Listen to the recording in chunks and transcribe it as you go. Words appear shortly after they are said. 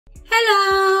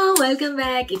Hello! Welcome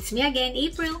back. It's me again,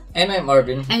 April. And I'm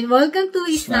Marvin. And welcome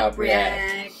to Snap Snap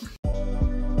React.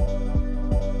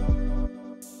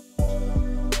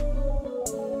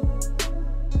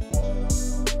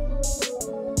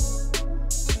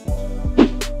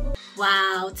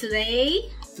 Wow, today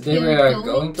we are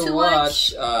going to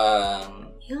watch yes,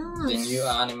 the new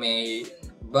anime,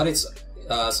 but it's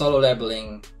Solo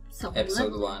Leveling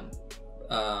episode 1.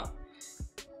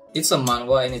 It's a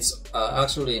manhwa and it's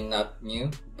actually not new,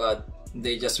 but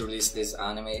they just released this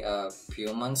anime a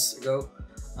few months ago,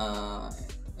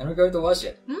 and we're going to watch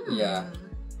it. Yeah,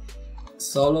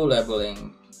 Solo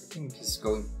Leveling. I think he's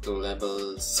going to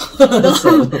level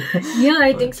solo. Yeah,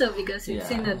 I think so because it's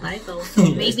in the title.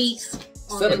 So maybe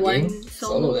only one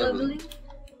solo leveling.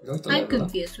 I'm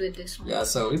confused with this one. Yeah,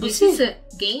 so we will Is see. this a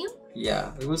game?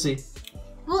 Yeah, we will see.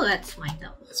 Well, let's find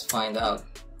out. Let's find out.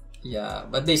 Yeah,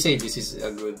 but they say this is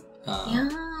a good. Yeah.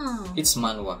 It's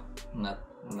manhwa, not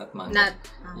manga. Not.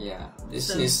 Yeah, this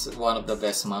is one of the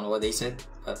best manhwa, they said.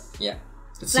 But yeah,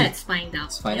 let's find out.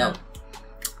 Let's find out.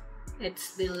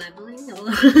 It's the leveling.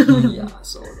 Yeah,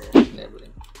 solo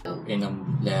leveling.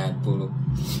 Lahat puro.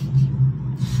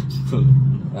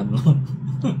 Ano?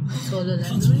 Solo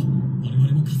leveling.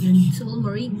 Soul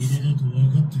Marines.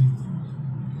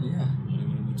 Yeah,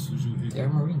 they're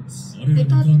Marines. I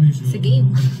thought it's a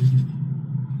game.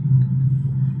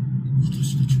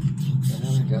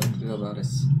 I got a clue about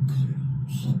this.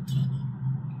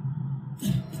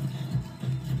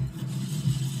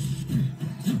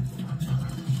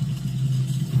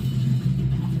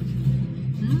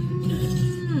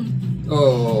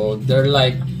 Oh, they're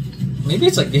like, maybe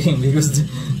it's a game because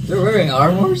they're wearing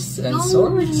armors and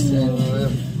swords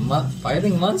and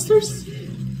fighting monsters.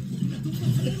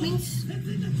 It means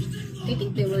I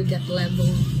think they will get level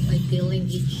by killing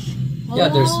each. Yeah,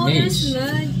 there's mage. There's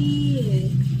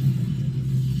magic.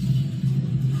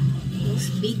 Those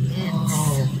big ants.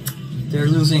 Oh, they're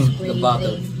losing the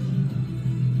battle.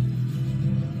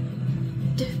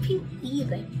 They've been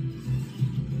eaten.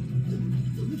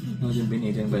 No, they've been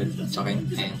eaten by a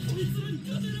giant ant.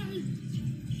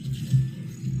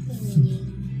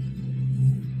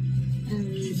 And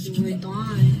we're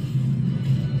done.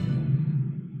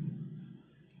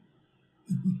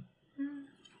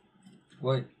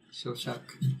 What? So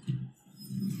shock.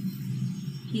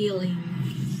 Healing.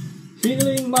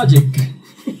 Healing magic.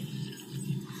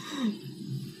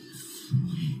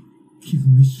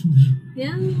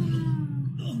 Yeah.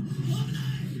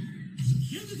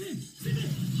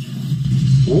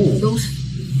 Oh. Those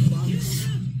bugs.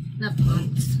 Not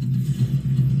bugs.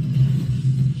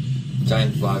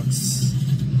 Giant bugs.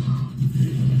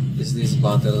 Is this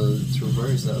battle trooper?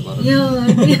 Is that a battle? Yeah.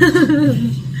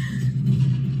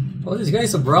 Oh, this guy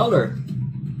is a brawler.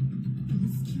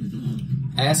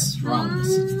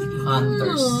 S-Ranks.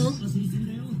 Hunters.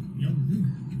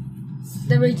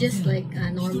 They were just like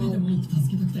a normal meat.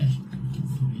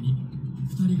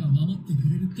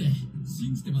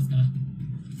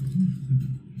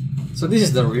 So this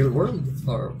is the real world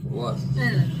or what?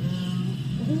 I don't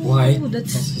know. Why?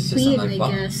 That's It's queen, just an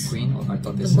I guess. Queen? Or I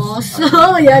thought The this boss.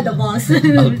 Oh yeah, the boss.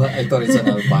 I thought it's an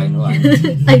albino one.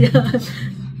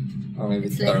 Or maybe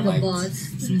It's like the termites. boss.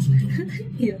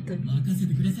 Yeah,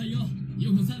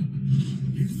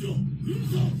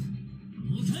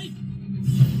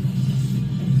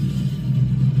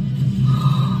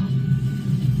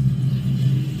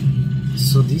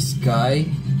 So this guy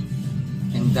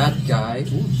and that guy,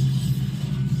 ooh,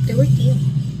 they were team.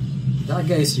 that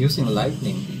guy is using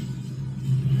lightning,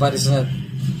 but it's not.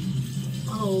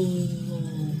 Oh,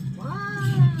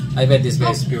 wow. I bet this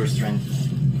guy is pure strength.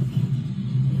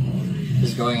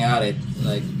 He's going at it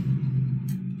like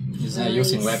he's not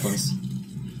using weapons.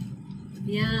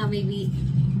 Yeah, maybe.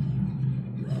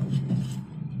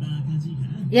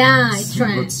 Yeah, it's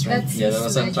Brute strength. strength. That's Yeah, that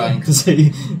was what I'm magic. trying to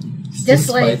say. Just He's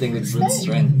like fighting with brute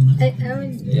strength.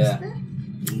 Yeah.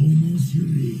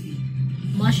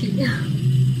 Mushy. Yeah.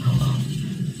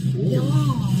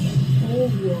 Oh,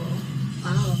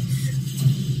 wow.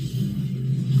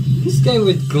 This guy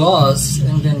with claws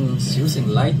and then he's using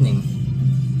lightning.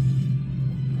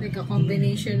 Like a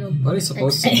combination of. What is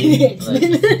supposed to be? Like,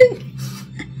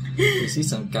 is he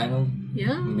some kind of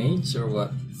Yeah. mage or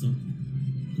what?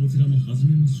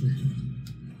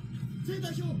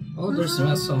 Oh, there's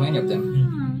not so many of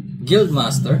them.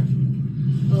 Guildmaster.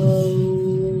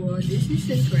 Oh, this is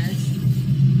interesting.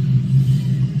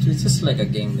 So it's just like a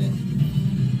game then.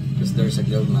 Because there's a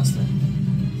Guildmaster.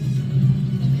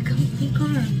 Become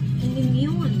bigger and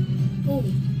immune. Oh.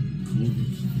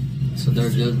 So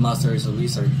their Guildmaster is a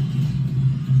wizard.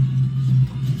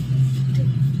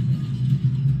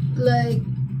 Like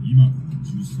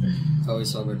Oh,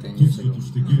 it's over 10 years ago. Oh,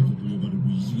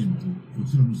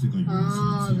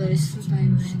 there's a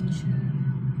dimension.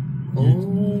 Oh.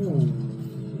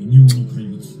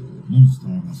 Monster.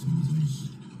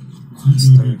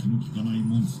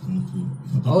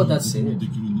 Oh, that's it.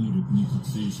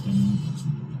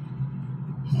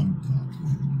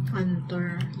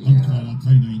 Hunter. Yeah.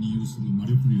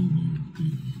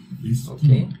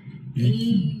 Okay.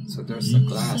 So there's a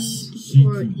class.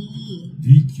 Or E.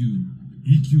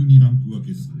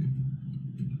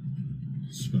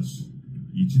 しかし、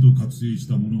一度覚醒し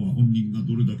た者は本人が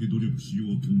どれだけ努力し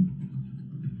ようとも、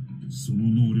その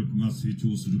能力が成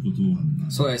長することはない。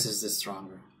So S is the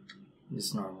stronger.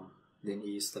 It's normal. Then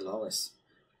E is the lowest.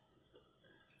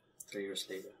 3 years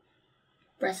later.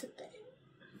 President.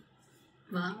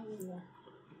 Wow.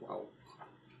 Wow.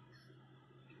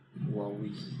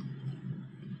 Wowie.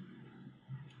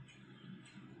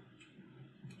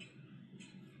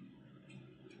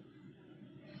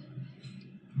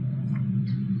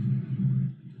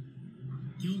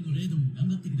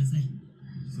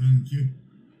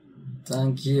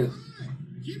 Thank you. あ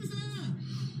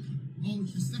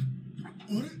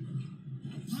れ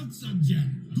ハクさんじゃ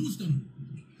ん。どうしたの？も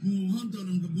うハンター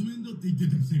なんかごめんだって言って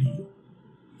たくせに。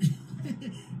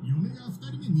嫁が2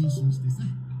人目妊娠してさ。ああ、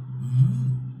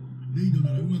レイド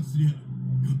ならうまくすりゃがっ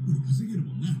ぷり稼げる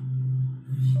もんな。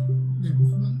でも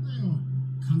不安だよ。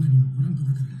かなりのブランコ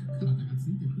だから体がつ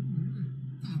いてくるのよ。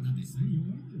ただでさえ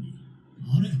弱いのに。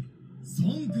あれソ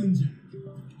ン君じゃん。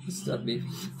What's that baby?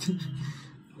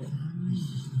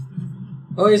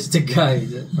 Oh, it's the guy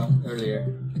from earlier.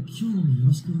 今日もよ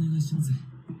ろしくお願いします。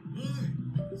おい、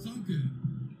ソン君。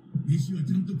飯は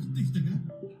ちゃんと食ってきたか？は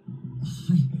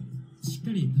い、しっ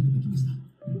かり食べてきました。あ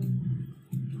れ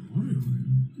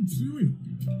強いの？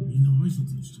みんな挨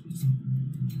拶をしちゃってさ。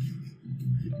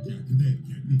逆だよ、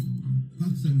逆。パ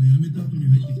クさんが辞めた後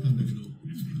に入ってきたんだけど、あの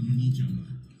兄ちゃんは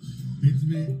別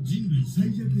名人類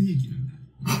最弱兵器なんだ。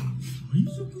最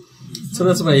弱？So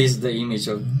that's why he's the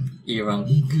image of Iran.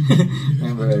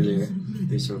 Remember earlier?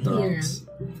 They showed the rocks.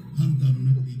 ハンターの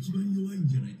中で一番弱いん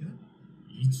じゃないか？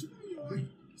一番弱い？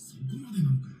そこまでな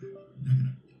のか。だか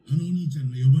ら、あのお兄ちゃん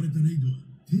が呼ばれたレイドは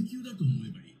低級だと思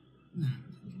えばいい。なる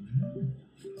ほどな。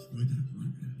聞こえたら困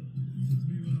るから。説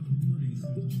明はここまでにす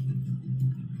る。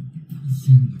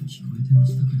全部聞こえてま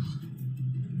したから。本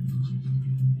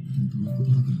当のこ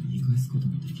とだから言い返すこと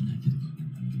もできないけど。や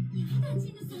だ、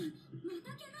ジムさん。ま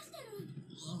た怪我してる。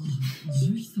ああ、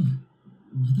ジュヒさん。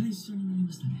また一緒になり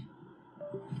ましたね。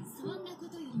そんなこ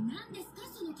とより何ですか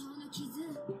その顔の傷。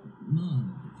まあ、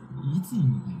いつも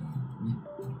みたいなね。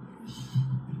ほ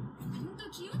んと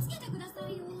気をつけてくださ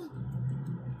いよ。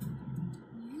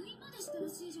入院までしたら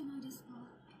しいじゃないですか。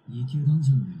E級ダン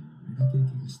ジョンで俺だけ怪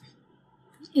我して。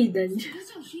いいダンジそれ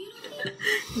じゃヒーロ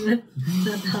ーに。ョン。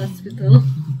Not hospital.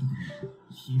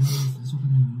 ヒーローは最初から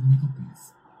呼んでなかったんで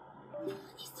す。何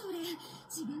それ。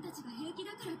自分たちが平気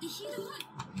だからってひどい。い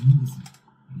いんです。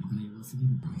俺が弱すぎる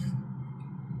んだよ。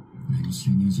俺の収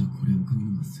入じゃこれを買う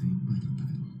のが精一杯だった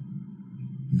けど、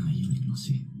ないよりマ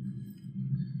シ。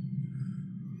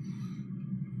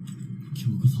今日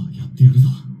こそやってやるぞ。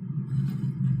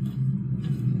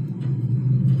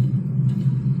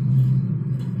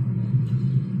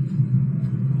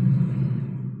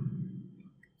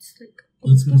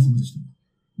お疲れ様でした。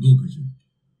どう会長。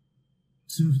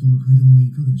ツーフとの会談は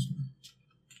いかがでしたか？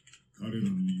彼らの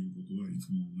言うことはいつ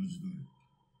も同じだよ。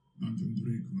ダンジョンブ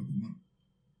レイクが困る。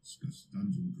しかし、ダン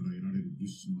ジョンから得られる物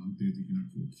資の安定的な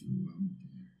供給は無理。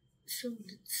So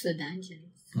it's the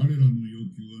dungeons. 彼らの要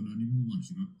求は何も間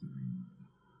違ってない。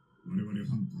我々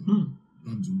ハンター、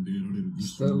ダンジョンで得られる物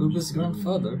資 The Lubis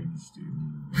grandfather.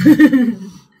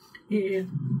 Yeah.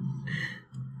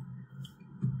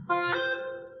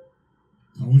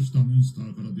 倒したモンスタ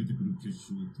ーから出てくる結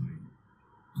晶体。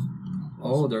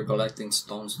Oh, they're collecting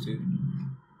stones too.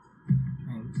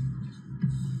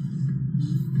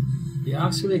 He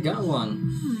actually got one.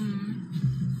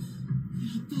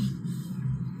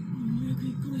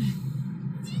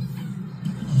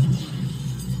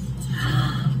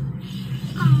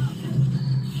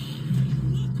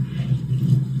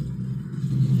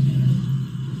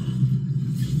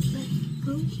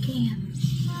 Broken.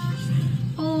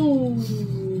 Oh.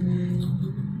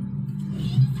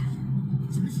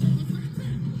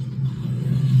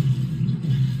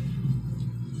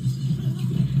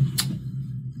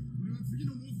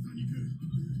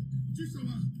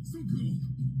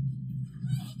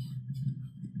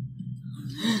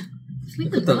 It's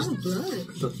like a lot of blood.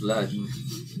 The blood.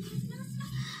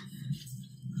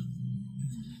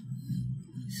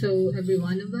 So every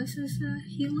one of us is a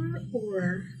healer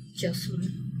or just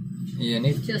one? You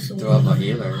need Just to have a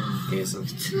healer in case of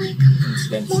It's like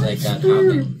incidents like that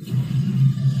happen.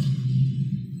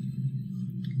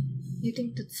 You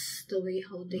think that's the way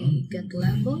how they get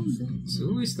leveled? So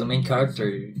who is the main character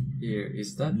here?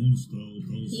 Is that モンスターを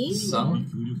倒す He? Sung?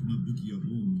 強力な武器や防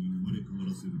具に生まれ変わ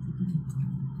らせることも可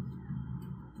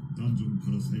能。ダンジョン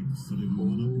から採掘されるマ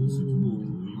ナ鉱石の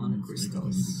マナクリスタ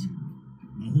ルス。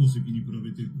魔法石に比べ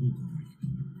て効果がいい。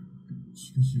し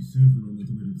かし政府の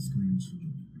求める使い道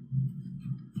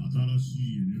は新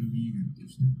しいエネルギー源と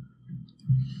して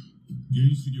原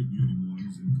子力よりも安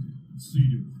全で水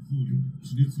力、風力、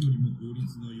地熱よりも効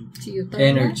率が良く See you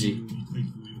Energy. 大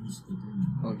気を呼ぶこと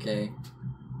も Okay.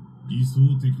 理想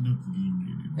的なクリー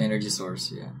ンエネルギー Energy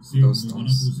source, yeah. 政 Those 府も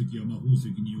マナ鉱 stones. 石や魔法石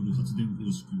による発電方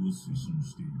式を推進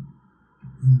している。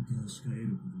ハンターしか得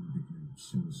ることができない希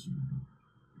少資源だ。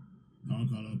だ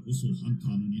からこそハンタ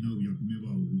ーの担う役目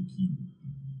は大きいのだ。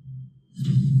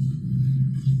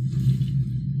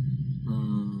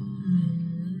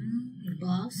The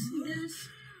boss, I guess?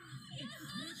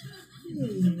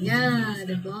 Yeah,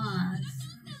 the boss.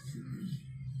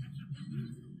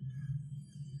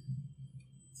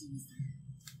 ジミさん、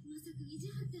まさか意地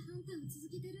張ってハンターを続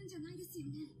けてるんじゃないですよ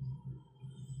ね。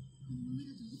このまま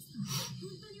だといつか本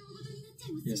当に大事になっちゃ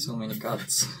いますよ。 Yeah, so many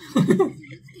cuts. 謝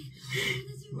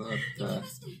But ってほ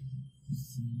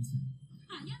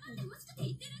しくて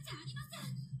言ってるんじゃありませ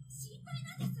ん。心配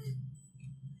なんです。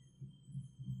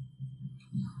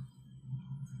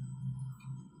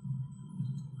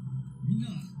みんな、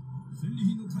戦利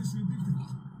品の回収できた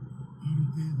か？ある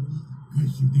程度は回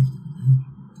収できたんだよ。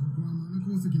ここはマナ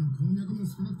鉱石の鉱脈も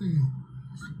少なくて、資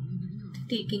本的には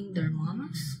Taking their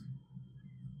manas?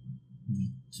 や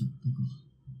っちゃったか。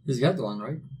 he's got one,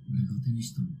 right? 俺が手に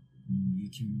したの、この永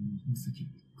久の魔法石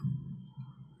か。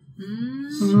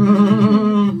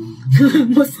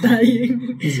Almost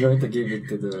dying. He's going to give it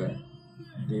to the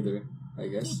leader, I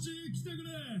こっ guess. ちへ来てく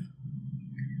れ。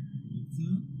ず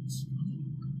っ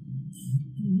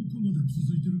と奥まで続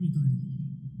いてるみたいだ。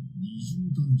二重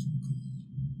ダンジョンか。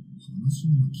話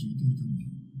には聞いていたが。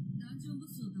ダンジョンボ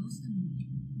スを倒したのに、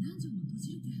ダンジョンの閉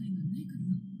じる気配がないから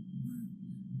な。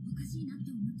おかしいなっ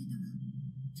て思ってたわ。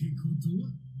ってこと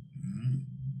は、ああ、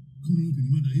この奥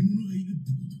にまだ獲物がいるって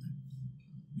ことだ。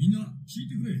みんな聞い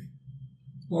てくれ。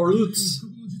 More roots.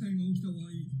 不測の事態が起きた場合、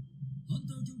ハン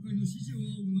ター協会の指示を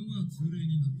仰ぐのが通例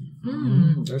になっている。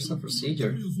There's a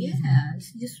procedure. Yes,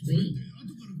 just それ wait. で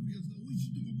後から来るやつが美味し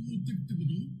いとこ持ってくってこ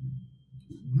と？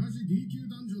同じ D 級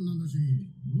ダンジョンなんだし、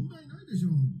問題ないでし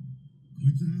ょう。こ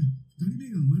いつは2人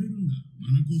目が生まれるんだ。マ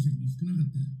ナ鉱石も少なか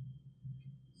った。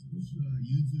少しは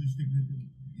融通してくれても。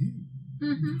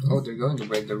Oh, they're going to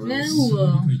break the rules.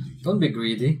 No. Don't be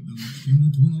greedy. だが危険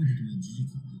を伴うことも事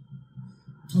実だ。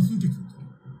多数決を取る。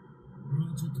俺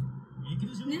はちょっと行き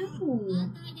ましょう。 No.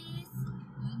 反対です。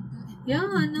反対。 Yeah,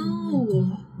 no.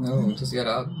 No, just get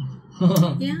out.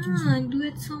 Yeah, do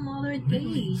it some other days. 当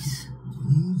然。す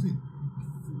みません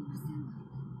が、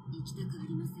行きたくあ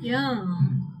りません。Yeah.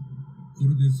 これ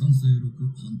で賛成6、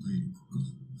反対6か。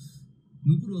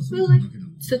残るはそれ Well, だ like, けだが。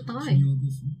 it's a tie. 君はど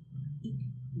うする？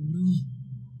俺は。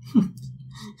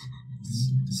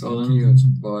 It's all on you,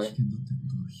 boy.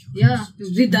 Yeah,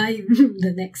 we die in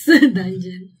the next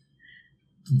dungeon.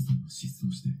 父さんが失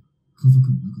踪して家族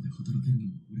の中で働ける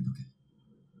のは俺だけ。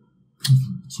母さ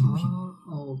んの治療費、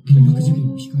 Oh, 大学受験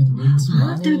を控えた俺の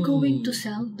Ah, they're going to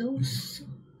sell those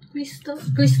crystals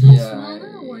yeah,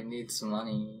 mana? I What? need some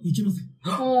money. いけません。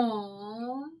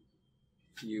 Aww.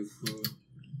 You fool.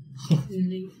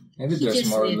 Really? Maybe He there's just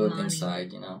more need loot money.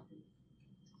 inside, you know.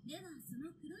 では、そ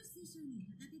の黒い水晶に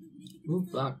片手で触れてく Ooh,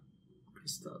 ださい。 black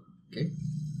crystal. Okay.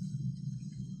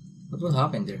 What will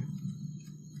happen there?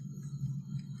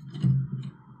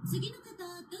 次の方、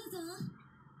どうぞ。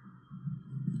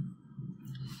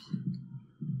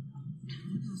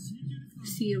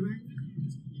 See, right?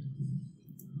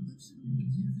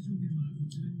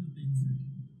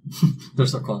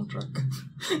 There's a contract.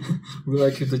 We'd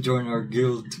like you to join our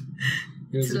guild.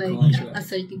 Here's It's a like contract. a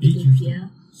certificate, yeah.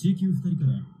 C 級2人か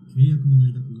ら契約の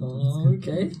内諾を Oh,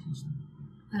 okay.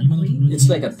 Agree. It's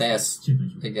like a test,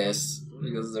 I guess,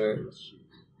 because they're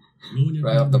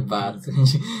right off the bat. And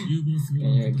you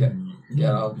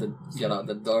get out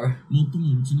the door.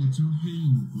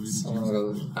 Someone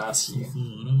will ask you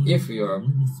if you're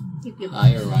If you-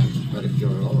 higher rank, but if you're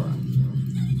lower rank.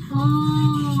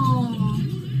 Oh.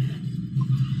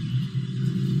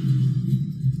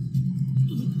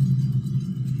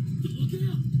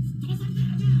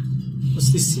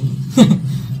 What's this scene?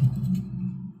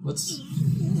 What's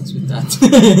with that?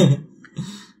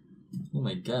 Oh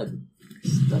my god.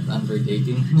 Is that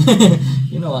underdating?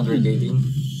 You know underdating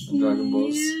in Dragon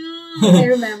Balls. Yeah. I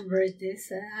remember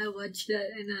this. I watched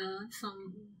that in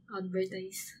some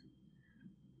advertise.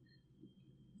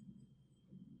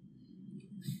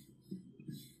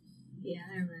 Yeah,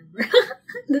 I remember.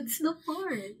 That's the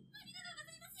part.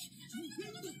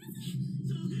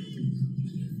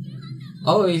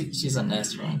 Oh, she's an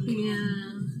Ezra.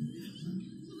 Yeah.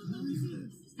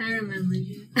 I remember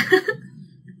that.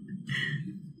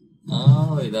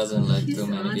 Oh, he doesn't like She's too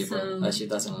many awesome. people. She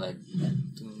doesn't like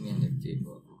too many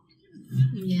people.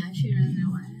 Yeah, she doesn't know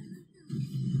why.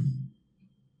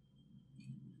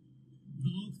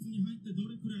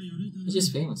 She's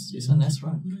famous. She's an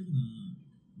Ezra.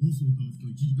 You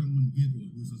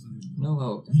know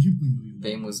how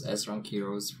famous Ezra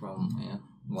heroes from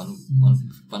One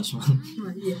Punch Man?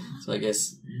 Yeah. So I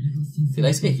guess, did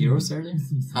I say heroes earlier?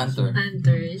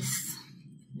 Hunters.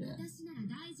 Yeah.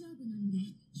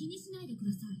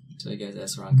 So I guess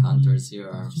Ezra Hunters here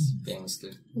are famous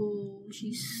too. Oh,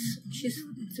 she's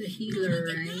a healer,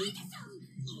 right?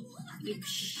 If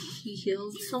she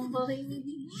heals somebody,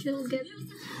 she'll get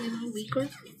weaker.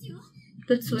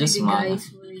 That's why Just the mana.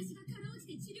 guys were.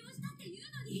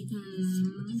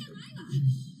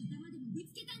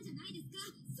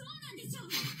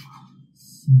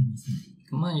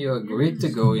 Come on, you agreed to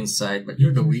go inside, but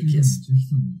you're the weakest.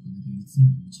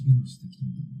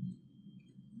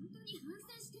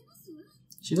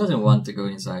 She doesn't want to go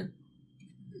inside.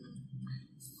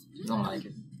 She don't like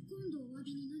it.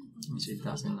 She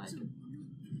doesn't like it.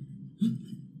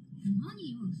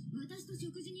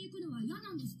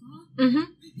 Mm-hmm.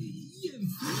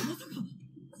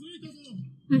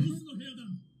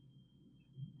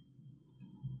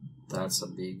 That's a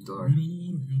big door.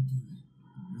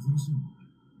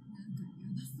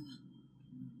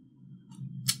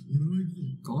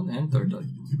 Don't enter that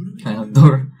kind of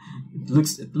door.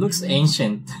 It looks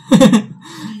ancient.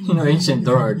 You know, ancient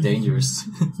doors are dangerous.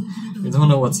 You don't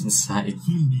know what's inside.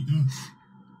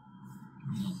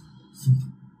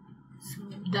 So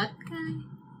that guy.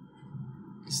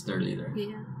 It's their leader.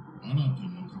 Yeah.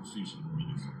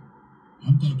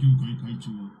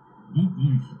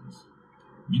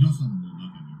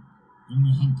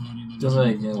 Just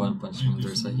like in One Punch Man,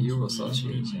 there's a hero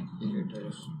association. Here,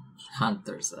 the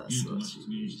Hunters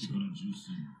Association.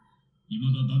 未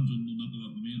だダンジョンの中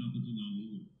が不明なことが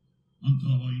多い。ハン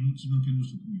ターは命がけの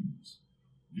職業です。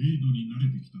レイドに慣れ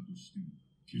てきたとしても、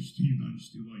決して油断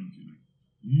してはいけない。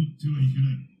思ってはいけ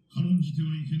ない。軽んじて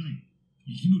はいけない。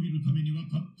生き延びるためには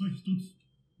たった一つ。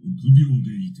臆病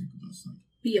でいてください。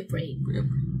Be afraid.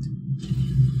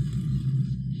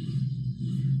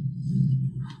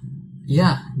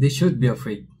 Yeah, they should be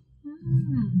afraid.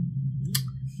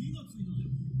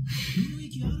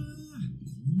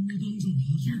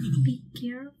 Be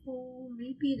careful.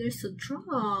 Maybe there's a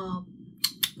trap.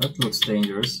 That looks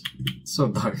dangerous. It's so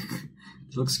dark.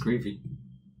 It looks creepy.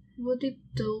 What if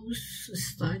those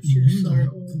statues are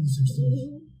all...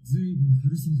 随分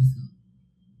古そうです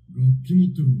が、楽器持っ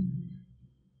てるの。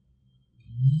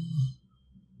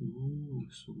おー、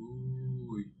す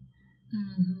ごい。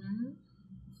Mm-hmm.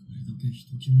 これだけひ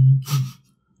ときわ大き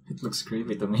い。 It looks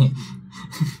creepy to me.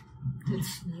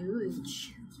 It's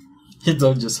huge. You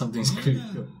told you something's creepy.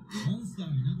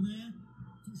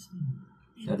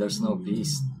 Yeah, there's no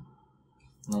beast.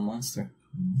 No monster.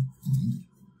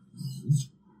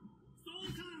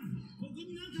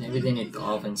 Maybe they need to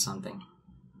open something.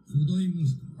 古代文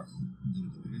字か。どれ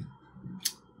どれ。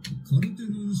カルテ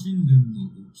ノン神殿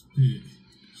の掟。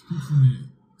一つ目、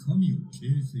神を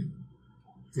敬せよ。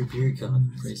 Revere God,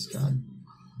 praise God.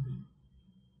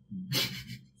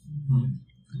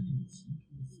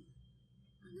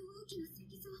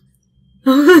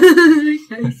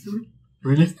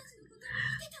 Really?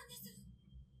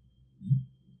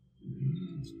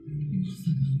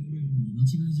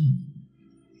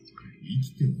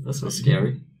 That's so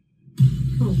scary.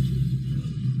 Oh.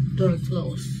 Door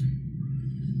closed.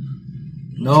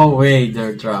 No way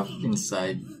they're trapped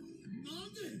inside.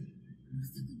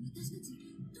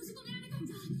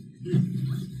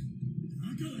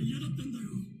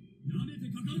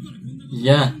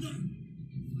 Yeah.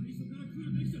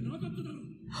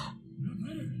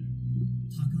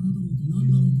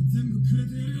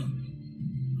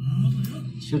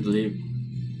 Should leave.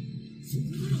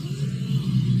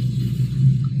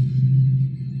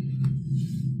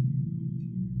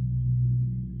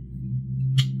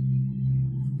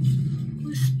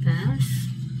 Who's fast?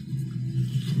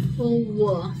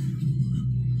 Oh.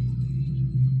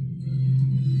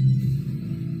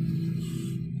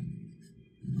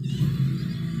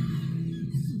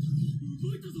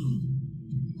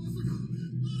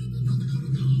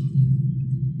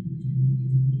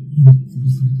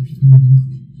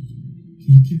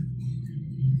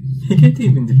 He can't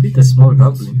even defeat a small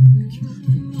goblin.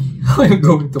 How are you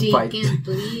going to fight? They can't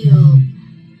live.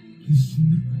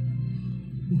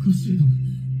 おかしいな。こ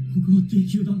こは低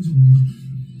級ダンジョンなんだ。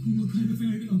こんな怪物が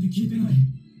いるなんて聞いてない。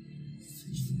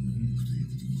聖書の音楽という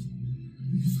ことは、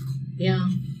まさか。Yeah.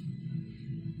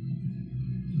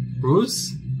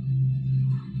 Bruce?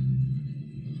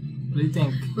 What do you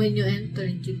think? When you enter,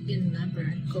 you can never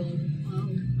go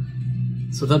out.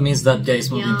 So that means that guy is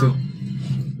moving too.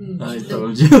 I Mm.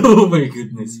 told you. Oh my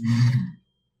goodness.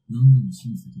 何度も死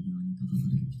の瀬戸際に立たさ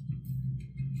れてきた。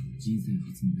人生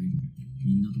初のレイドで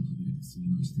みんなとはぐれて遭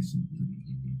難してしまったり、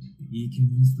E 級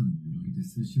モンスターにやられて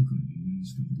数週間入院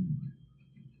したこともある。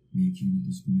迷宮に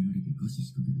閉じ込められて餓死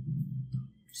しかけたこともあった。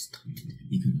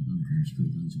いくらランクの低い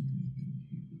ダンジョンでもあっても、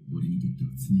俺にとって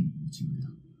は常に命がけ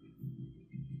だ。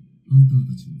ハンター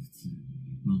たちは普通、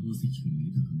魔法石から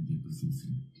得た金で武装す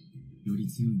る。より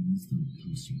強いモンスターを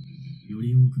倒し、よ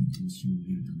り多くの報酬を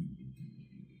得るために。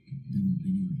でも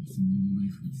俺には休みのナイ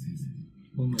フにせいぜい。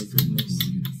Oh my goodness.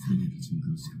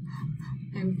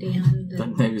 Empty-handed.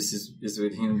 That knife is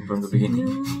with him from the beginning.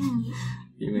 No.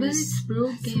 Even But his, it's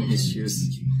broken. his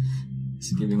shoes.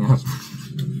 He's giving up.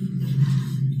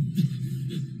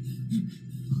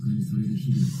 馬鹿にされる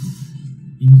日々を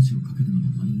命をかけてまで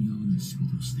割に合わない仕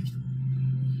事をしてきた。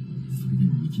それで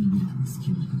も生き延びるため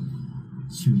隙を見かけ、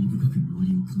注意深く周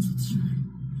りを観察しない。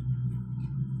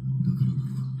だからなの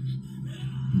か、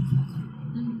よくわかる。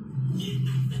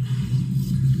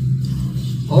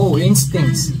Oh,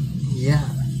 instincts. Yeah.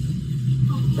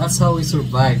 That's how he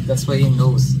survived. That's why he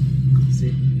knows.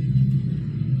 See?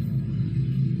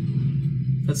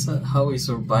 That's how he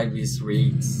survived his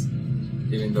raids.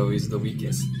 Even though he's the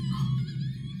weakest.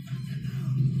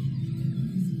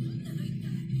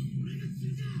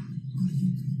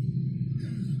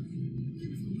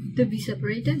 To be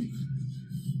separated?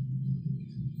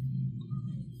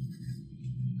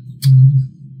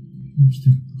 起きて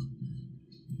るんだ。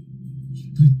一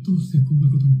体どうしてこんな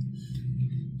ことに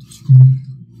閉じ込められた。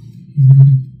逃げら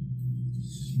れん。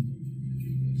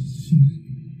死ね。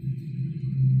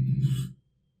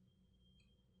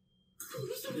殺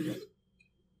される。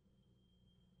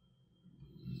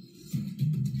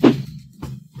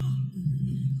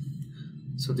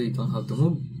So they don't have to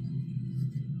move.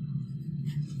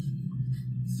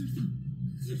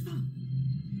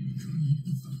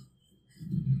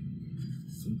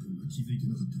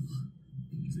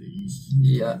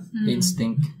 いや、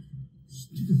instinct. 知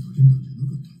ってて叫んだんじゃな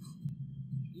かったのか。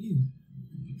いえ、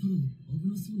ただ危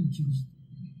なそうな気がして。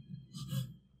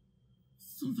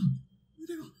そうだ、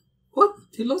腕が。What?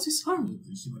 He lost his arm.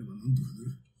 食いしばればなんとかな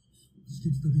る。止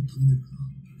血だけ頼めるかな。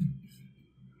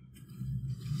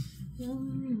本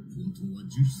当は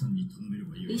ジュヒさんに頼めれ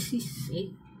ばいい。Is he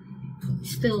sick?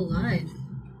 Still alive.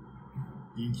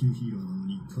 B 級ヒーラーなの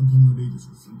に簡単なレイドし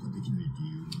か参加できない理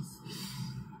由です。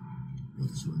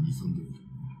私は2、3度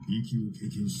B 級を経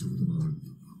験したことがあるの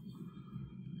だ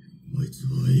が、あいつ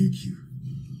は A 級。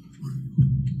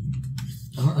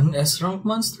An S rank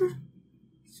monster?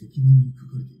 石板に書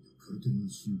かれていたカルテナ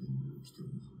神殿の掟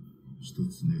は、一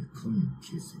つ目神を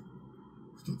形成、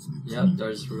二つ目神を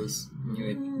there's rules. Knew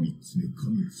it. 三つ目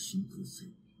神を信仰せ。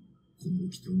この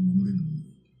掟を守れぬ者は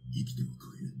生きては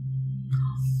帰れん。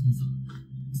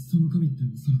その神って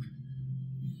おそらく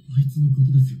あいつのこ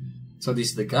とですよね。So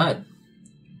this is the god.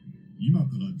 今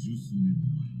から十数年前、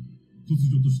突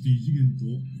如として異次元と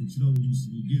こちらを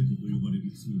結ぶゲートと呼ばれる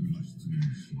ツールが出現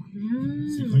し、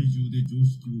世界中で常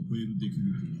識を超える出来事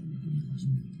が起こり始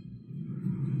めた。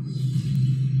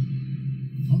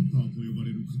ハンターと呼ば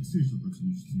れる覚醒者たちの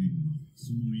出現が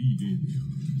そのいい例であ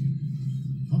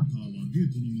る。ハンターはゲー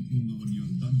トの向こう側にあ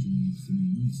るダンジョンに潜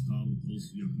むモンスターを倒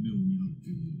す役目を担って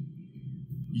おり、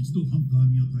一度ハンター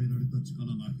に与えられた力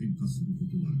が変化するこ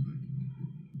とはない。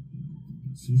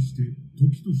そして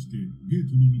時としてゲー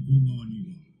トの向こう側には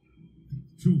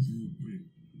恐怖を超え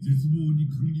絶望に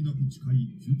限りなく近い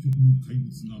究極の怪物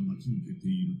が待ち受けて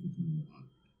いることもある。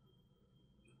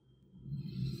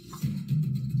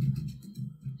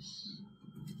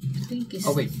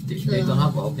Oh wait, they don't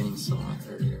have opening song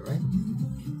earlier, right?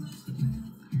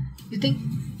 You think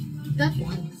that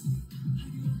one?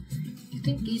 You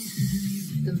think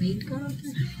he's the main character?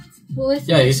 Who is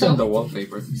Yeah, he's on the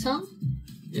wallpaper. Song?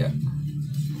 Yeah.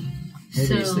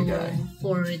 Maybe he's the guy.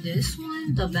 For this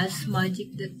one, the best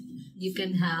magic that you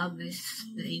can have is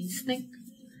the instinct.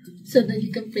 So that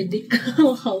you can predict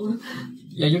how.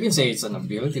 Yeah, you can say it's an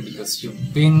ability because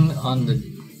you've been on the,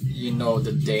 you know,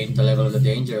 the level of the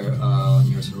danger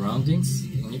in your surroundings,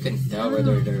 and you can tell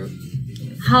whether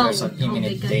there's an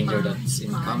imminent danger that's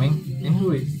incoming. And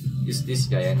who is this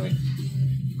guy anyway?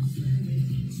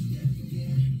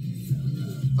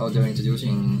 Oh, they're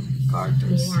introducing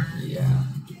characters. More. Yeah.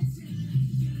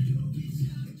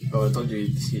 Oh, I told you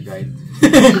he died.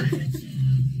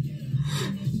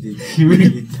 Did he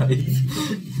really die?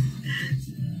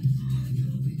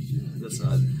 That's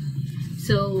odd.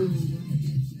 So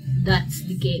that's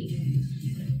the game.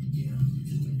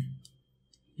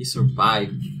 He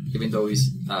survived, even though he's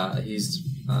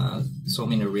so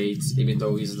many raids, even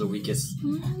though he's the weakest.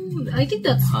 I think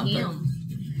that's hunter. him.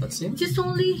 That's him? Just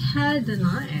only had the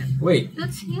knife. Wait.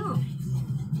 That's him.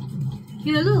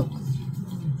 Yeah, look.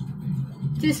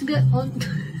 Just got on.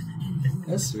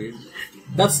 That's weird.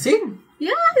 That's him?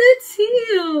 Yeah, that's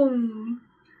him.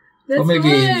 That's or maybe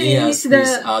why he has he's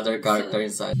this other character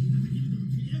inside.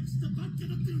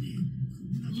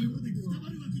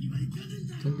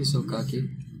 Don't be so cocky.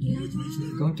 Yeah.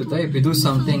 You're going to die if you do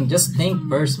something. Just think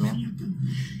first, man.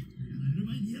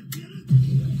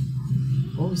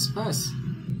 Oh, it's fast.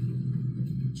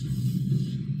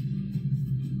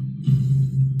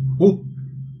 Oh!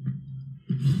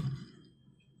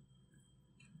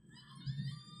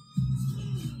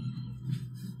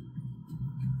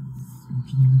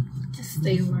 Just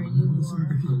stay where you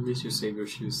are. At least you save your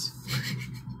shoes.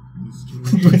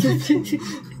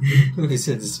 He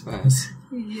said it's fast.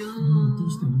 Yeah. どう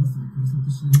して今すぐ殺そうと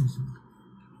しないんでしょうか。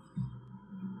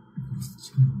殺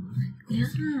す力はない。 Yeah.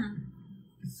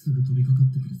 すぐ飛びかか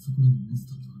ってくるそこらのモンス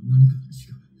ターとは何かが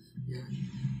違う。 Yeah.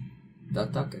 The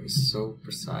attack is so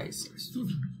precise. そう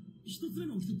だ。一つ目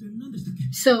の掟って何でしたっけ？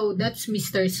 So that's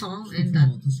Mr. Song and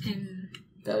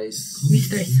That is...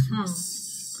 Mr. Song.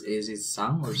 Is it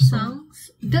Song or Song?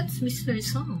 Songs? That's Mr.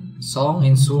 Song. Song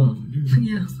and Sung.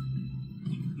 Yeah.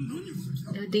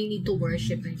 They need to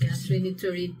worship, I guess. We need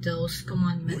to read those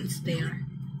commandments there.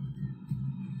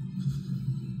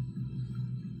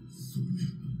 そうね。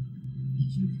生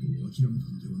きることを諦めた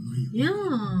のではないよ。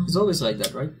 Yeah. It's always like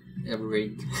that, right? Every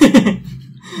raid.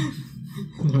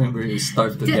 Remember, you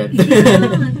starve to death.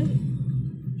 Yeah.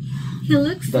 He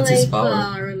looks That's his like,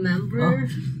 power. remember? Oh,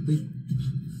 wait.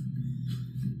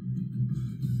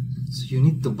 So you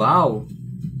need to bow.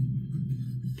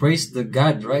 Praise the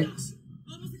God, right?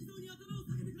 あの石像に頭を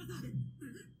下げてください。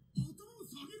頭を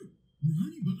下げる？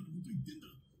何バカなこと言ってんだ。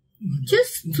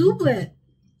 Just do it.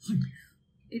 はい。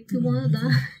 If you wanna die,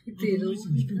 if you あの don't 石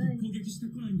に光 die. 攻撃して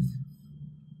こないんです。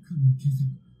神の継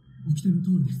戦、掟の通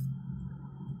りです。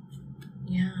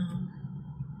 Yeah.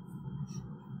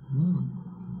 Hmm.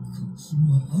 確信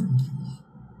はあるんだよな。は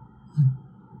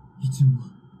い。一応は。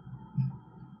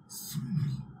それなら。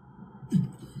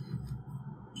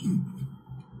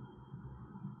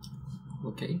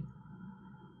 Okay.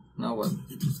 Now what?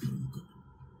 助かるのか。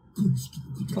この式の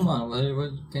こと。 Come on,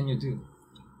 what can you do?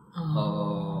 Oh.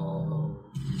 Oh.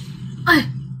 Ay!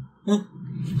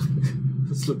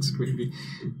 This looks creepy.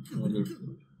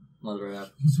 Mother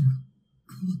app. 表情が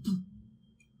変わった。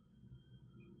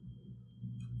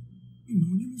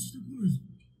何もしてこないぞ。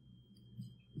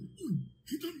おい、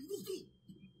下手に動くと。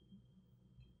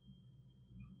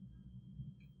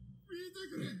見て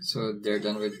くれ。 So they're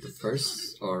done with the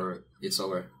first, or it's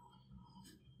over?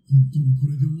 本当にこ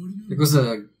れで終わりなの？ Because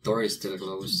the door is still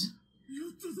closed. や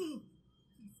ったぞ。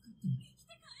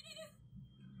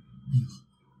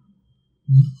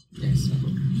 Yes.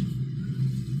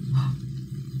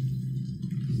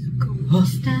 Go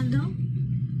stand up.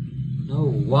 No,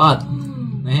 what?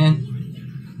 Man.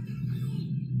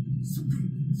 そっか、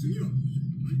次は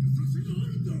何か作戦があ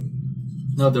るんだろう。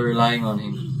 No, they're relying on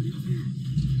him.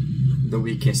 The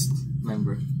weakest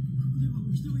member. ここでは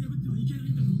掟を破ってはいけな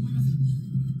いんだと思います。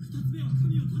二つ目は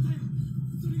神を称えよ。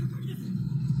それが鍵です。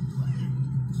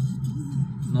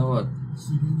 Now what?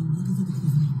 自分に任せてく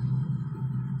ださい。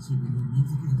自分は民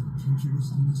族学の研究を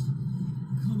していました。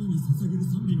神に捧げる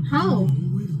賛美の言葉を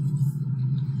覚えております。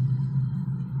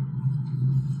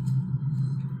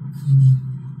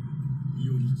神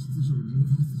より秩序をも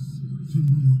たらすし、動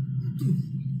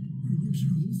き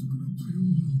が遅くなったよう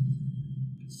な。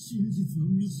真実の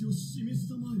道を示し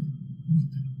たまえ。待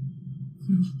って、こ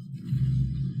れは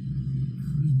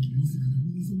神に自ら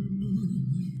望むままに。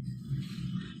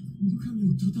神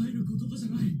を称える言葉じゃ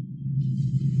ない。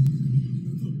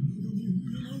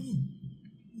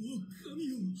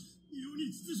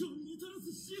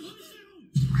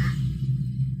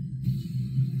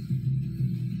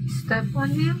 Step on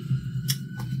him.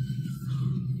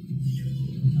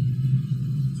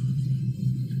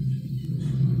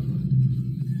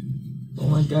 Oh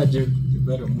my god, you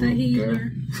better move, The girl.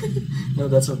 healer. No,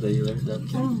 that's not the healer. That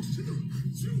Oh.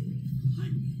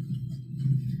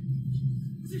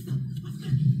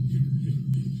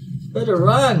 better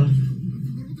run!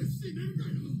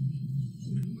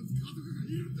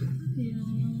 Yeah.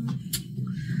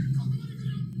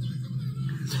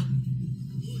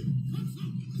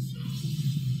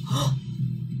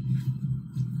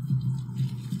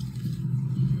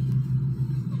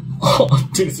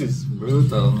 This is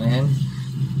brutal, man.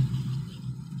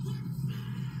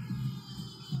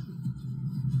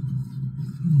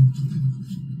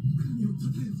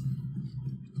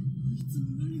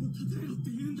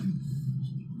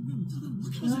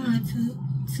 Ah,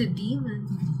 it's a demon.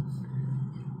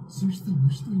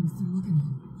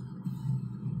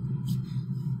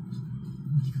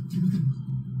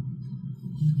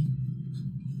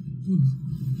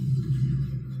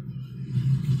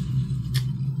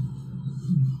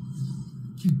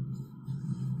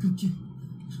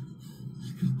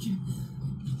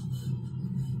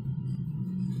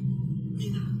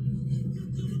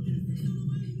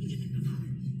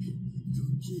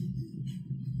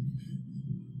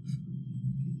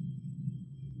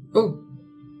 Oh!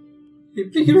 He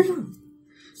figured it out.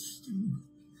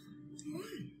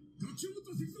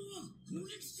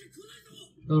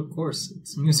 Well, of course,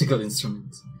 it's musical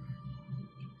instruments.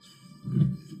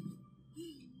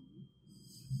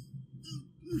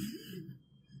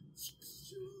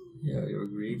 Yeah, you're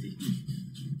greedy.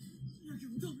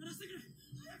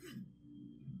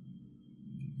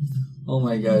 Oh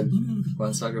my god,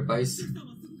 one sacrifice.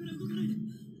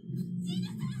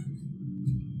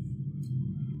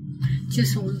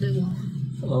 Just only one.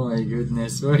 Oh my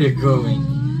goodness, where are you going?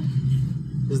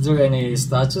 Is there any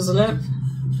statues left?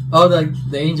 Oh,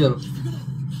 the angel.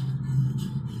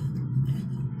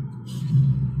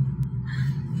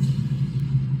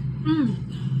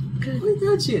 Good. Why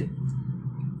touch it?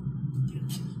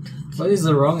 What is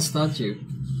the wrong statue?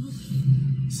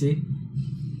 See?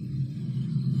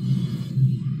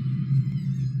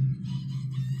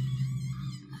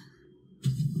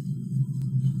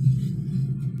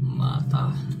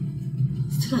 Mata.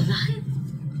 Still alive?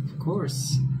 Of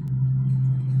course.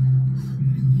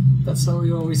 That's how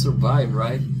you always survive,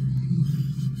 right?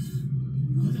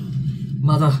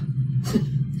 Mata.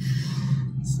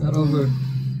 It's not over.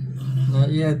 Not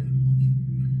yet.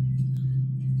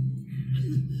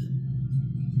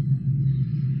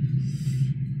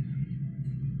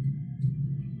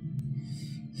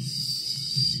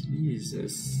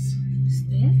 Jesus. Is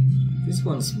there? This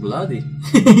one's bloody.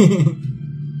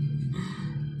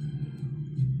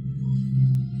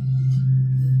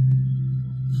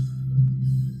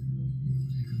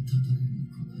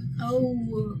 Oh.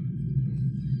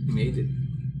 He made it.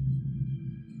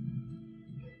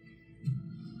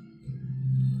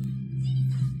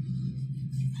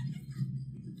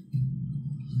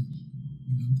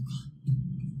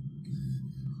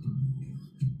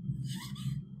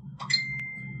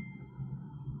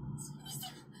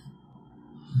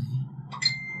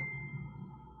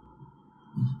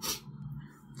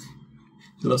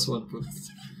 He lost one foot.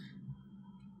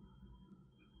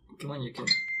 Come on, you can.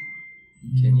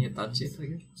 Can you touch it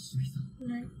again?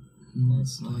 Like, No,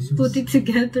 it's no use. put it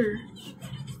together.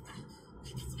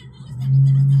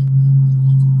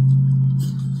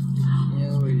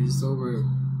 Yeah, it's over.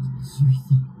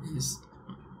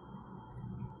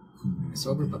 It's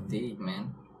over fatigue,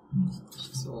 man.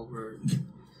 It's over.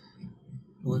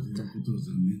 What the? ことは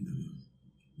残念だが、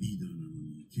リーダーなの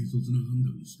に軽率な判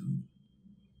断をしたんだ。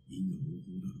いい方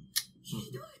法だろ。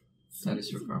ひどい。 That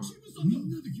is your karma. みん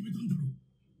なで決めたんだろ。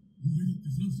お前だって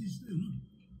賛成したよな。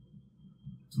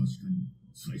確かに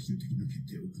最終的な決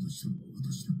定を下したのは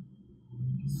私だ。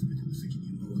全ての責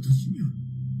任は私にある。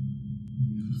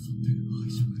争ってる場合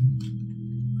じゃないの。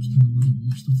人はまだも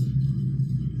う一つ。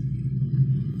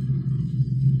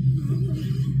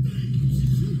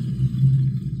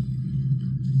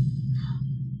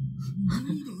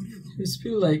 It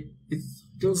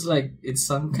feels like it's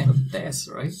some kind of test,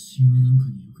 right? 神話なんか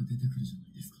によく出てくるじゃな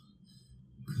いですか。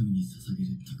神に捧げ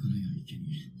る宝や生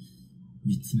贄。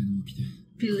三つ目の掟。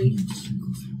神に信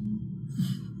仰せよ。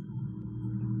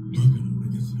バカな俺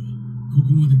ですら、こ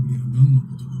こまで来りゃ何の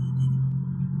ことかわかる。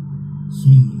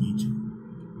孫の兄ちゃん、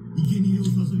生贄を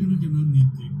捧げなきゃなんねえっ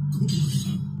てことだし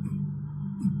た。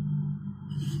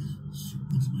出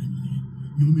発前まで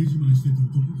嫁自慢してた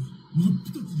男が真っ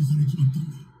二つにされちまったん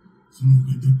だ。その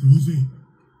他にだって大勢。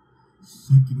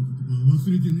さっきの言葉忘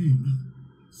れてねえよな。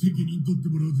責任取って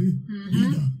もらうぜ。いいな。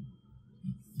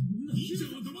兄ちゃ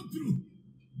んは黙ってろ。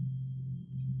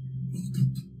分かっ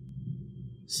た。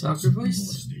 Sacrifice?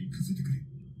 して行かせてくれ。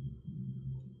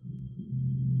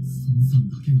孫さん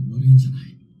だけが悪いんじゃな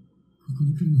い。ここ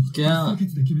に来るのは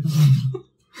決で決めたじゃな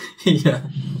いか。 Yeah,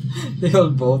 they all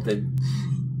voted.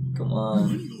 Come on.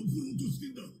 何が起ころうとして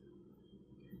んだ。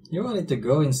 You wanted to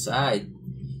go inside.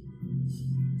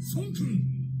 孫君、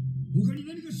他に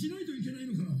何かしないといけない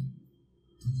のか。どう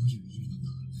いう意味なん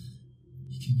だ。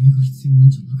生贄が必要なん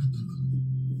じゃなかったのか。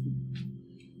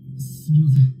すみま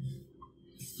せん。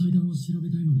祭壇を調べ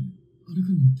たいので歩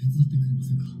くのを手伝ってくれま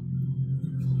せんか？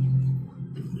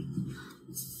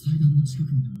祭壇の近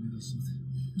くまでお願いします。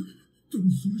で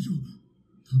もそれじゃ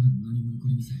多分何も起こ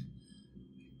りません。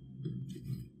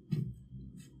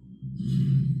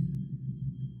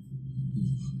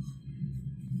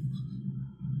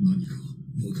何か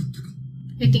分かったか？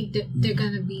 I think that they're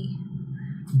gonna be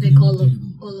like all of them.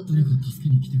 誰か助け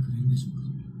に来てくれるでしょうか？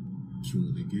今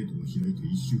日でゲートを開いて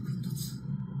1週間経つ。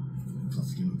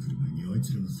助けが来る前にあい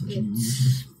つらが先に動き出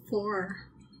す。It's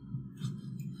 4.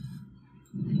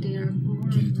 They are 4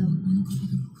 ゲートはof them. 7日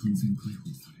では完全解放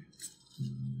される。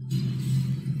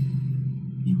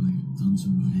いわゆるダンジョ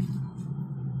ンブレイクだ。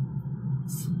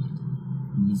そうなると、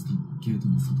モンスターはゲート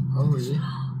の外に Oh, 出て really? しま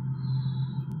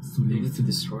う。そ They れを need to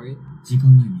destroy it 時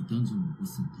間内にダンジョンのボ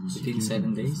スを倒し、 within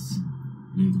 7 days?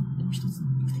 レイドのもう一つの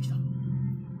目的だ。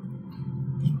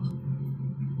今、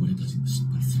俺たちが失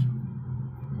敗すれば、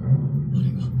あ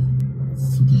れが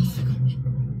外の世界に。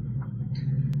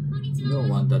You don't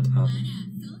want that to happen.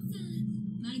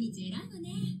 毎日偉いわね。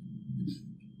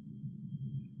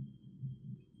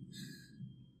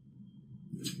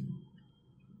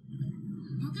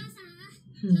お母さん、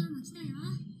今日も来たよ。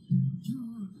今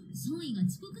日、ソンイが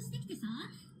遅刻してきてさ、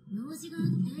用事があっ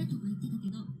てとか言ってたけ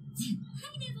ど、絶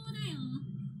対寝坊だよ。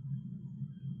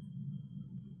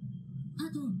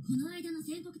あと、この間の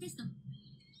全国テスト。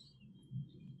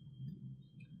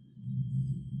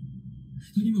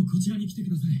二人もこちらに来てく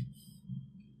ださい。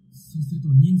そうすると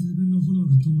人数分の炎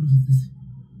が灯るはずです。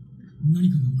何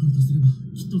かが起こるとすれば、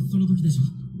きっとその時でしょう。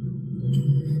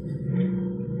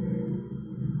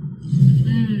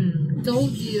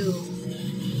Told you.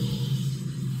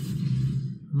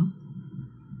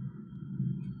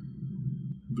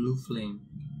 Blue flame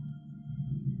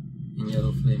and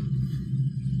yellow flame.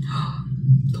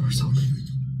 Doors open.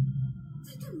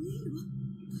 出てもいい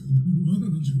の？罠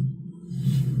なんじゃ。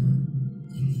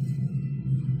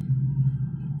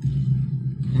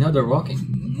 And now they're walking.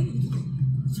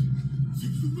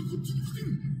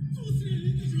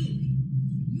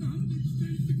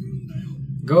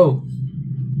 Go.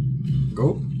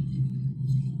 Go.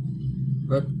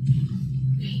 What?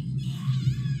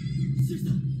 シフ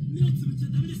さん、目をつぶっちゃ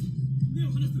ダメです。目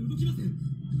を離すと動きません。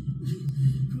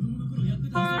子供の頃やって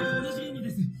たそれと同じ意味で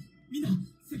す。みんな、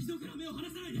石像から目を離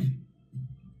さないで。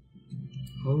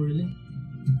 Oh, really?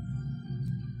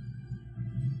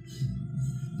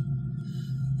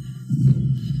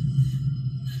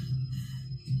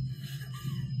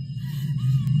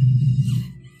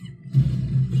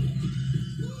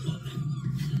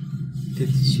 Did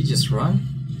she just run?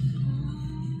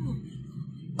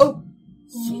 Oh!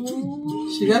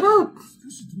 She got up!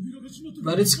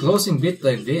 But it's closing bit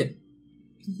by bit.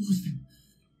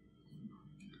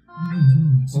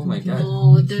 Oh my god.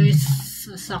 Oh, there's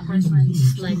a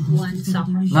sacrifice, like one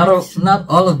sacrifice. Not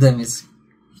all of them is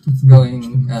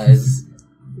going, is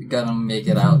gonna make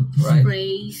it out, right?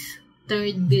 Praise,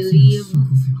 third believe,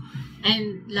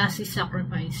 and last is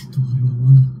sacrifice.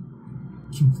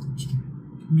 恐怖と危険、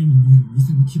目に見える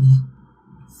偽の希望、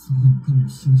それでも神を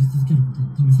信じ続けること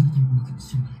を試されているのかも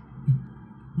しれない。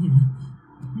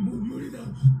もう無理だ。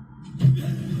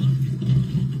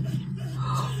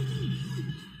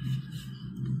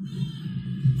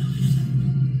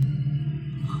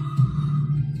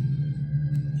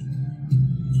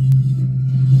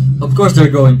Of course they're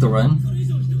going to run.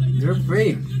 They're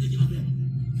afraid. ど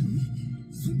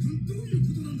ういう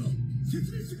ことなんだ。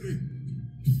説明してくれ。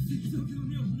石像から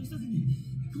目を離さずに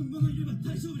このままいれば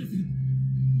大丈夫です。青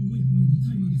い炎の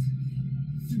タイマーです。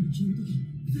全部消えるとき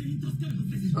全員助かるは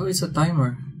ずです。 Oh, it's a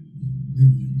timer. で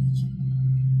も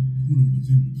炎が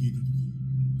全部消えたとき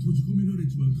閉じ込められ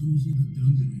ちまう可能性だってあ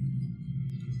るんじゃないのか。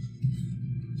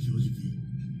正直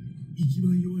一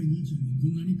番弱い兄ちゃんがこ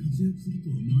んなに活躍すると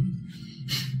は思わなかった。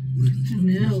俺たちが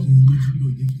No.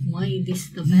 Why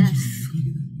this the best?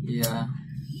 Yeah.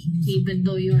 Even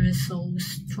though you're so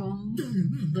strong,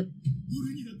 but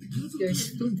you're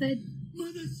stupid,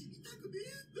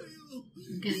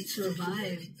 you can't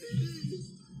survive.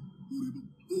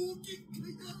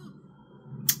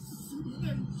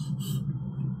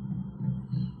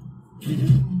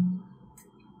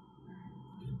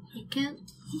 He can't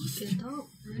get up,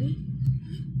 right?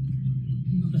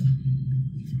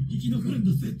 生き残るん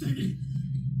だ絶対に。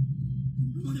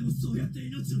今までもそうやって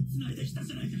命をつないできた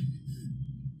じゃないか。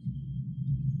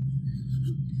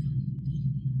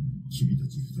君た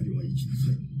ち二人は生きなさ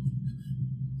い。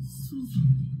そうさ。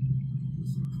お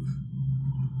そらく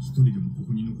一人でもこ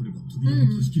こに残れば扉を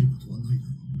閉じ切ることはないだ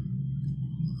ろう。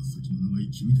まだ先の長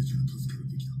い君たちが助かる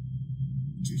べきだ。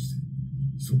ジュイス、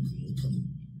ソン君を頼む。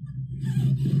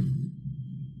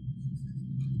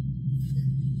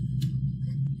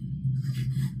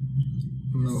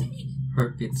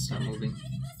Heartbeat's not moving.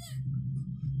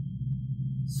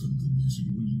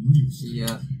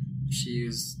 Yeah, she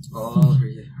used all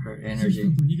her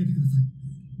energy.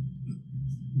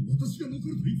 私が残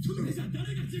ると言っただろ。じゃあ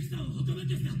誰がジェクターを運ぶん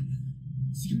ですか。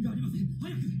時間がありません。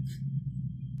早く。ジェ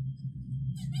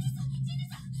ネさん、そ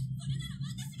れなら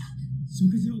私が。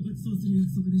食事をご馳走する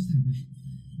約束でしたよね。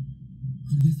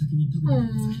これで先に食べてください。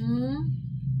こ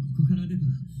こから出た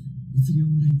らお釣りを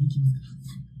もらいに行きますから。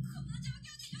この状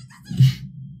況でよかった。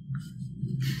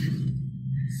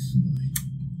すまない。も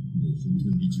う本当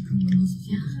に時間がなさそ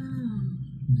うだ。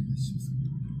お願いします。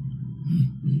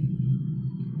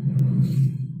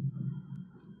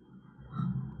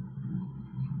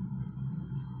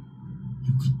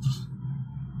よかった。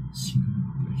死ぬの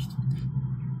が一人で。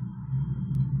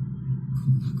こ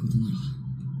んなことなら、も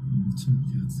うちょい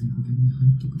手厚い保険に入っ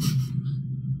とくべきだな。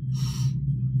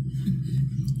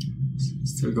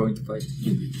Still going to fight. せめ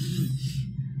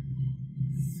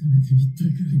て一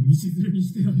体くらい道連れに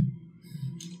してやる。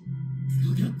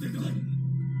かかってこい。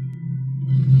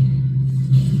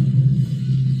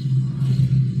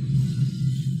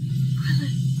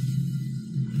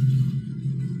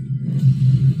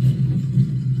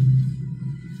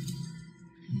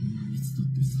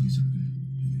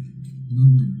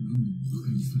何度も馬鹿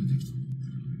にされてきた。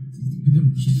で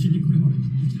も必死にこれまでやって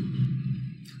きた。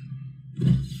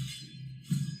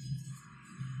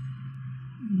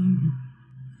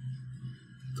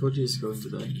Told you he's going to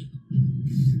die. 避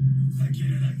け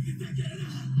るな、避けるな。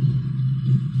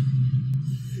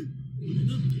俺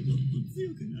だってもっと強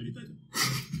くなりたかっ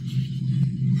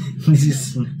た。This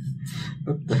is...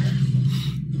 What the...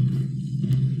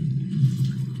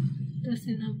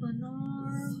 Doesn't have an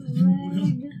arm,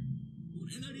 leg.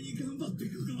 俺なりに頑張って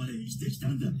ここまで生きてきた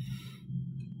んだ。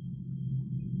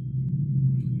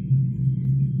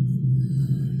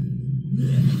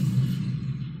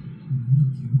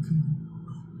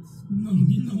そんなの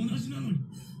みんな同じなのに、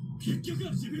結局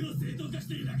は自分を正当化し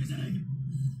ているだけじゃないか。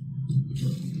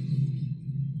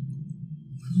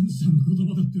感謝の言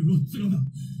葉だって上っ面だ。告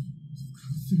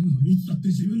白するのはいつだって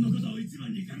自分のことを一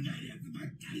番に考えるやつばっか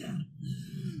りだ。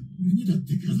俺にだっ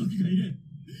て家族がいる。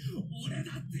俺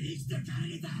だって生きて帰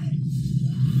りたい。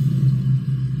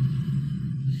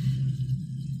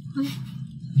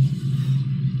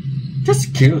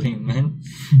Just kill him, man.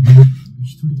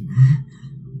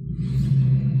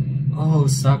 Oh,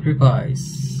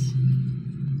 sacrifice.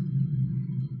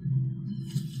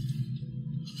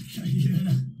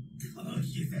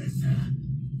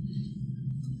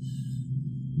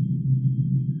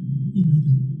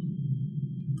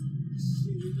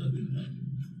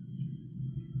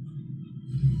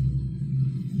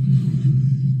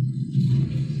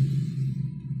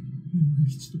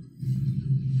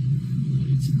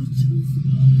 一度チャンス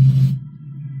が。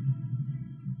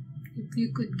If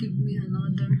you could give me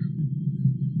another.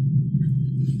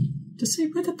 Just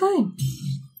save by the time.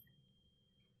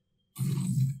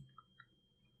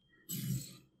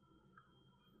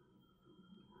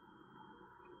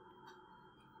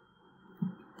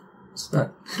 What's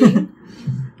that?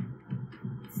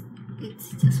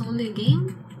 It's just only a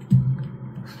game.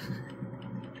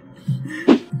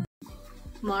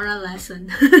 Moral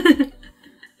lesson.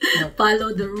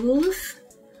 Follow the rules.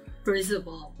 First of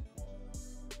all.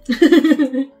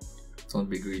 Don't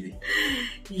be greedy.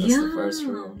 That's the first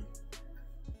rule.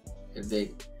 If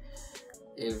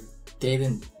they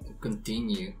didn't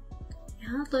continue.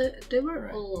 Yeah, they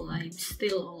were all alive.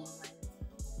 Still all alive.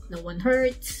 No one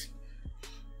hurts.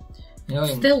 You know,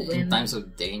 in times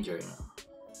of danger, you know,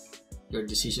 your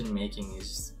decision making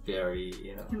is very,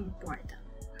 you know, important.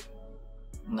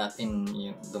 Not in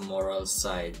the moral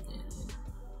side.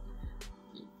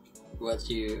 What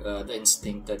the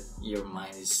instinct that your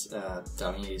mind is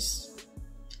telling you is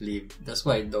leave. That's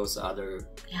why those other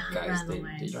guys they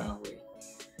run away.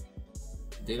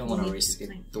 They don't want to risk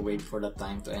it to wait for the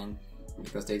time to end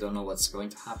because they don't know what's going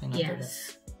to happen after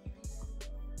that.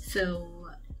 So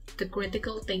the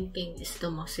critical thinking is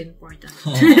the most important.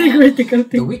 Critical thinking.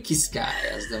 The weakest guy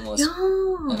has the most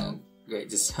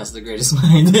has the greatest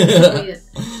mind.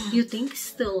 You think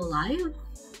still alive?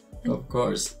 Of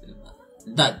course.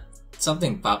 That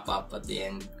something pop up at the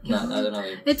end. I don't know.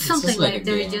 It's something like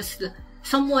they're just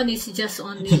someone is just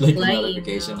only like playing.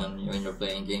 Notification on when you're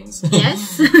playing games.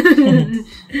 Yes.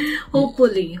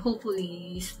 hopefully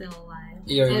he's still alive.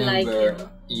 You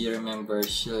remember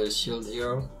Shield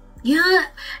Hero? Yeah,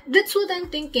 that's what I'm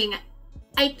thinking.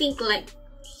 I think like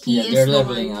they're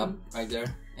leveling up right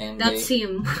there, and that's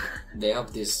him. They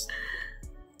have this.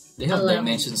 They have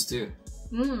dimensions too.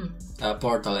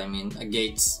 Portal, I mean,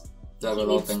 gates that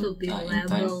will open in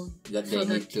time that they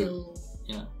need to,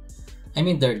 I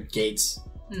mean, they're gates.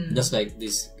 Just like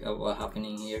this, what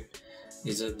happening here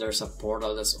is that there's a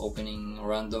portal that's opening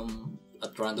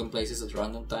at random places at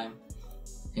random time.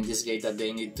 In this gate that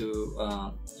they need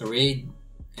to raid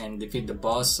and defeat the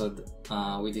boss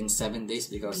within 7 days,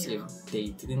 because if they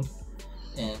didn't,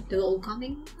 and they're all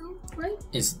coming out, right?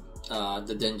 It's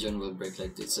the dungeon will break,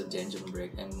 like it's a dungeon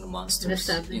break, and the monsters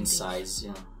inside,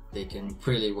 they can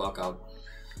really walk out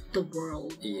the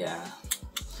world. Yeah,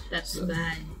 that's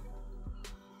bad.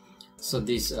 So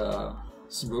this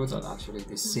it's brutal actually.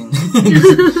 This scene,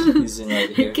 this scene right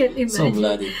here. I can imagine. So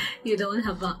bloody. You don't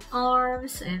have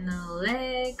arms and a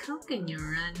leg. How can you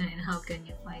run and how can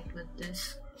you fight with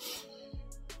this?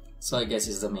 So I guess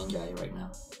he's the main guy right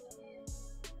now,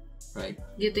 right?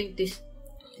 Do you think this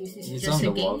is he's just on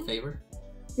a the game? wallpaper?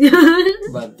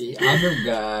 But the other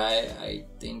guy, I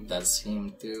think that's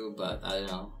him too. But I don't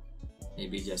know.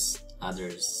 Maybe just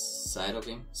other side of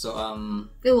him. So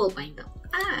we will find out.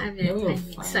 I'm we'll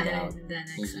excited find out. in the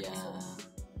next episode.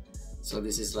 So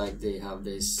this is like they have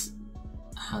this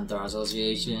Hunter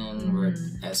Association where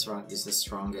S rank is the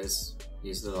strongest,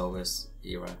 he's the lowest,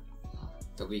 E rank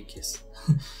the weakest.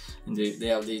 And they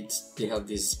have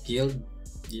these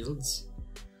guilds.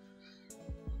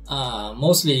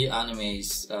 Mostly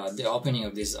animes. The opening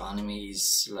of this anime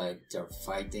is like they're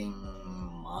fighting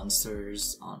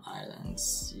monsters on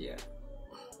islands. Yeah,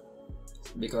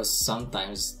 because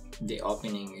sometimes the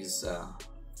opening is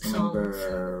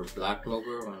remember Black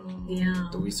Clover when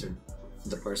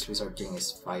the first wizard king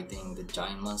is fighting the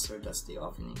giant monster. That's the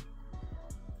opening.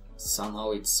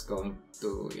 Somehow it's going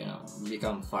to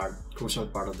become crucial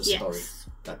part of the story.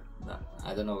 That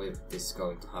I don't know if this is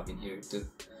going to happen here too,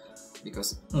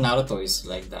 because Naruto is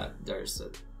like that. There's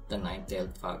the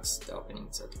Nine-Tailed Fox, the opening,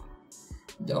 etc.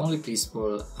 The only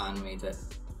peaceful anime that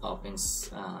opens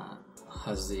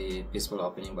has the peaceful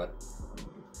opening, but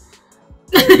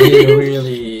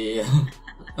really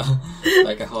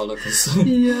like a Holocaust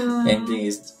ending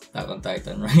is Attack on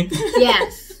Titan, right?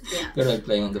 Yes. Yeah. They're like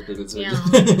playing on the fields. Yeah.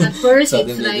 At first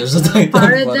it's like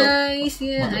paradise.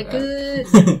 I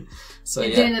could. So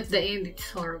and then at the end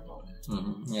it's horrible.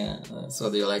 Yeah. So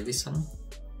do you like this anime?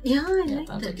 Yeah, I like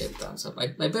time to give thumbs up. I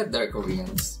bet they're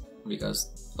Koreans because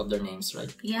of their names,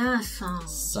 right? Yeah, Song,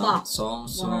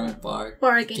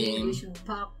 Park, Kim,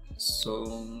 Park,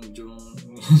 Song,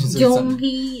 Jung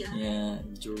Hee. Yeah,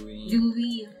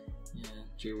 Jui. Yeah,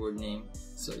 3-word name.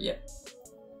 So yeah,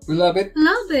 we love it.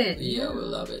 Love it. Yeah, we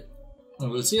love it. And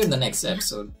we'll see you in the next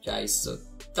episode, guys. So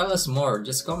tell us more.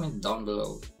 Just comment down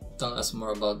below. Tell us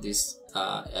more about this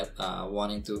episode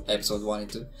 1 and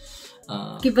 2.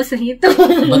 Give us a hint. But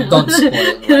don't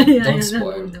spoil. Right? Don't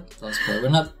spoil. Don't spoil. We're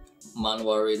not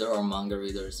manhwa reader or manga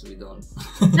readers. We don't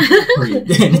read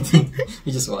anything.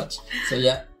 We just watch. So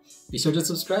yeah, be sure to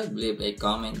subscribe, leave a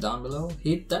comment down below,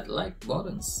 hit that like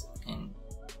buttons, and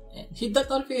hit that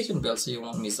notification bell so you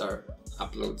won't miss our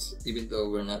uploads, even though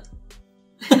we're not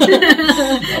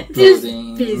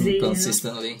uploading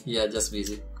consistently. Yeah, just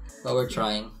busy, but we're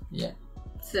trying. Yeah.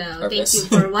 So thank you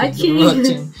for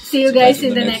watching. See you guys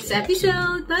in the next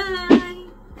episode. Bye.